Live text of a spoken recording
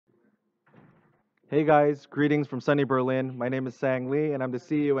Hey guys, greetings from sunny Berlin. My name is Sang Lee, and I'm the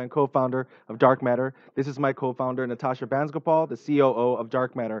CEO and co-founder of DarcMatter. This is my co-founder, Natasha Bansgopaul, the COO of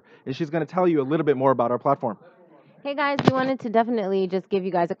DarcMatter, and she's going to tell you a little bit more about our platform. Hey guys, we wanted to definitely just give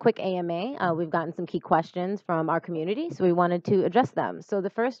you guys a quick AMA. We've gotten some key questions from our community, so we wanted to address them. So the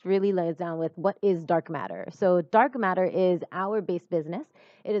first really lays down with what is dark matter. So dark matter is our base business.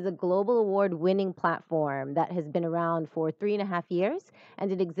 It is a global award-winning platform that has been around for 3.5 years,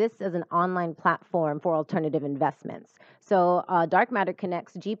 and it exists as an online platform for alternative investments. So dark matter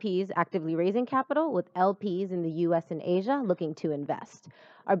connects GPs actively raising capital with LPs in the U.S. and Asia looking to invest.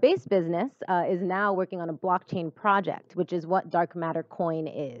 Our base business is now working on a blockchain project, which is what DarcMatter Coin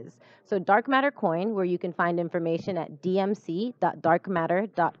is. So DarcMatter Coin, where you can find information at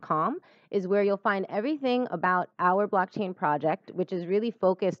dmc.darkmatter.com, is where you'll find everything about our blockchain project, which is really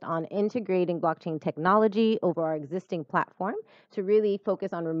focused on integrating blockchain technology over our existing platform to really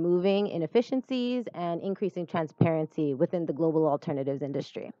focus on removing inefficiencies and increasing transparency within the global alternatives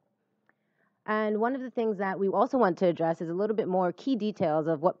industry. And one of the things that we also want to address is a little bit more key details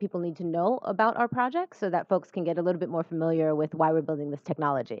of what people need to know about our project so that folks can get a little bit more familiar with why we're building this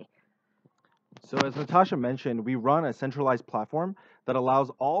technology. So as Natasha mentioned, we run a centralized platform that allows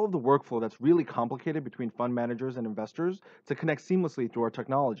all of the workflow that's really complicated between fund managers and investors to connect seamlessly through our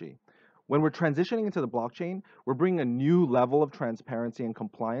technology. When we're transitioning into the blockchain, we're bringing a new level of transparency and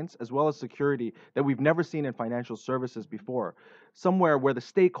compliance, as well as security that we've never seen in financial services before. Somewhere where the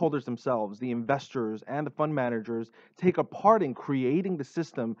stakeholders themselves, the investors, and the fund managers take a part in creating the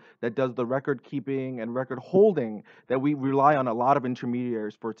system that does the record keeping and record holding that we rely on a lot of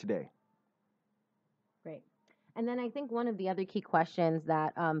intermediaries for today. Great. And then I think one of the other key questions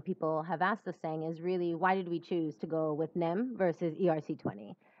that people have asked us saying is really why did we choose to go with NEM versus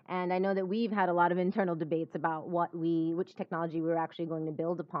ERC20? And I know that we've had a lot of internal debates about which technology we were actually going to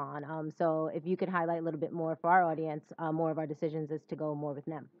build upon. So if you could highlight a little bit more for our audience, more of our decisions is to go more with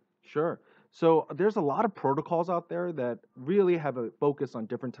NEM. Sure. So there's a lot of protocols out there that really have a focus on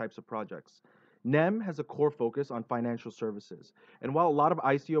different types of projects. NEM has a core focus on financial services. And while a lot of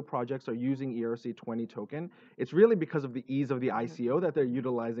ICO projects are using ERC20 token, it's really because of the ease of the ICO that they're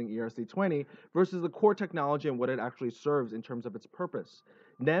utilizing ERC20 versus the core technology and what it actually serves in terms of its purpose.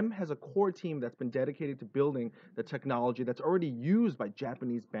 NEM has a core team that's been dedicated to building the technology that's already used by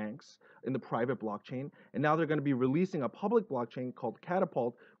Japanese banks in the private blockchain, and now they're going to be releasing a public blockchain called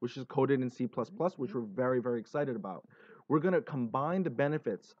Catapult, which is coded in C++, which we're very, very excited about. We're going to combine the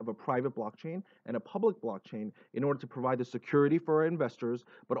benefits of a private blockchain and a public blockchain in order to provide the security for our investors,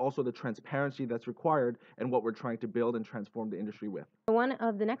 but also the transparency that's required and what we're trying to build and transform the industry with. One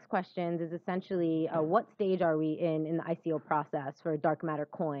of the next questions is essentially what stage are we in the ICO process for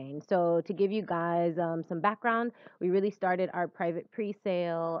DarcMatter Coin? So to give you guys some background, we really started our private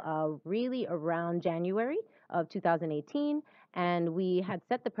pre-sale really around January of 2018, and we had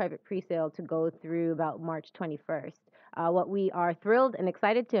set the private pre-sale to go through about March 21st. What we are thrilled and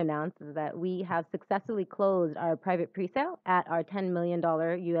excited to announce is that we have successfully closed our private pre-sale at our $10 million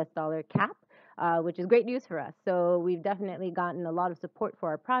US dollar cap, which is great news for us. So we've definitely gotten a lot of support for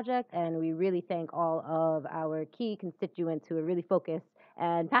our project, and we really thank all of our key constituents who are really focused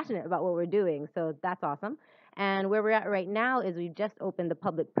and passionate about what we're doing. So that's awesome. And where we're at right now is we just opened the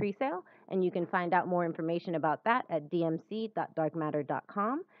public pre-sale, and you can find out more information about that at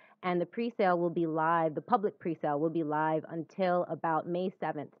dmc.darkmatter.com. And the pre-sale will be live, the public pre-sale will be live until about May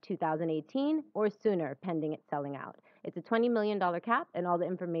 7th, 2018, or sooner, pending it selling out. It's a $20 million cap, and all the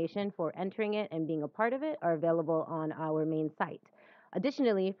information for entering it and being a part of it are available on our main site.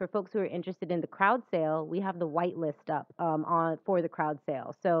 Additionally, for folks who are interested in the crowd sale, we have the whitelist up for the crowd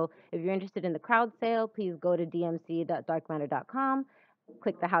sale. So if you're interested in the crowd sale, please go to dmc.darkmatter.com,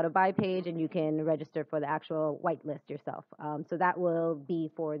 click the how to buy page, and you can register for the actual whitelist yourself. So that will be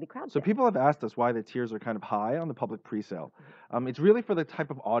for the crowd So sale. people have asked us why the tiers are kind of high on the public pre-sale. It's really for the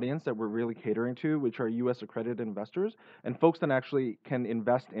type of audience that we're really catering to, which are U.S. accredited investors and folks that actually can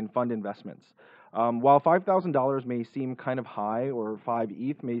invest in fund investments. While $5,000 may seem kind of high, or 5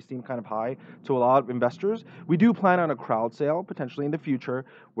 ETH may seem kind of high to a lot of investors, we do plan on a crowd sale potentially in the future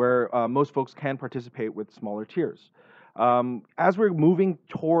where most folks can participate with smaller tiers. As we're moving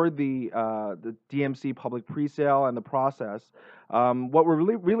toward the DMC public pre-sale and the process, what we're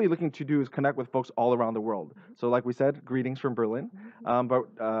really looking to do is connect with folks all around the world. So like we said, greetings from Berlin. But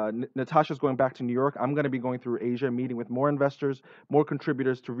Natasha's going back to New York. I'm going to be going through Asia, meeting with more investors, more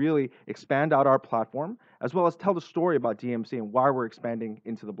contributors to really expand out our platform, as well as tell the story about DMC and why we're expanding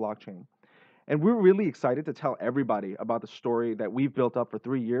into the blockchain. And we're really excited to tell everybody about the story that we've built up for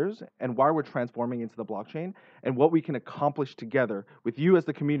 3 years and why we're transforming into the blockchain and what we can accomplish together with you as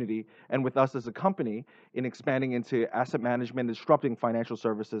the community and with us as a company in expanding into asset management, disrupting financial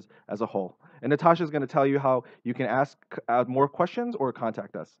services as a whole. And Natasha is going to tell you how you can ask more questions or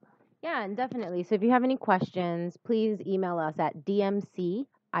contact us. Yeah, and definitely. So if you have any questions, please email us at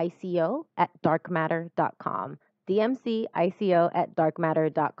dmcico@darkmatter.com.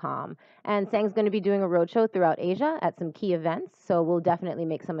 dmcico@darkmatter.com. And Sang's going to be doing a roadshow throughout Asia at some key events, so we'll definitely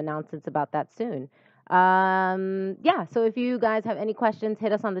make some announcements about that soon. Yeah, so if you guys have any questions,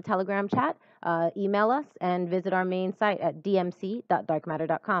 hit us on the Telegram chat, email us, and visit our main site at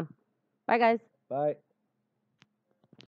dmc.darkmatter.com. Bye, guys. Bye.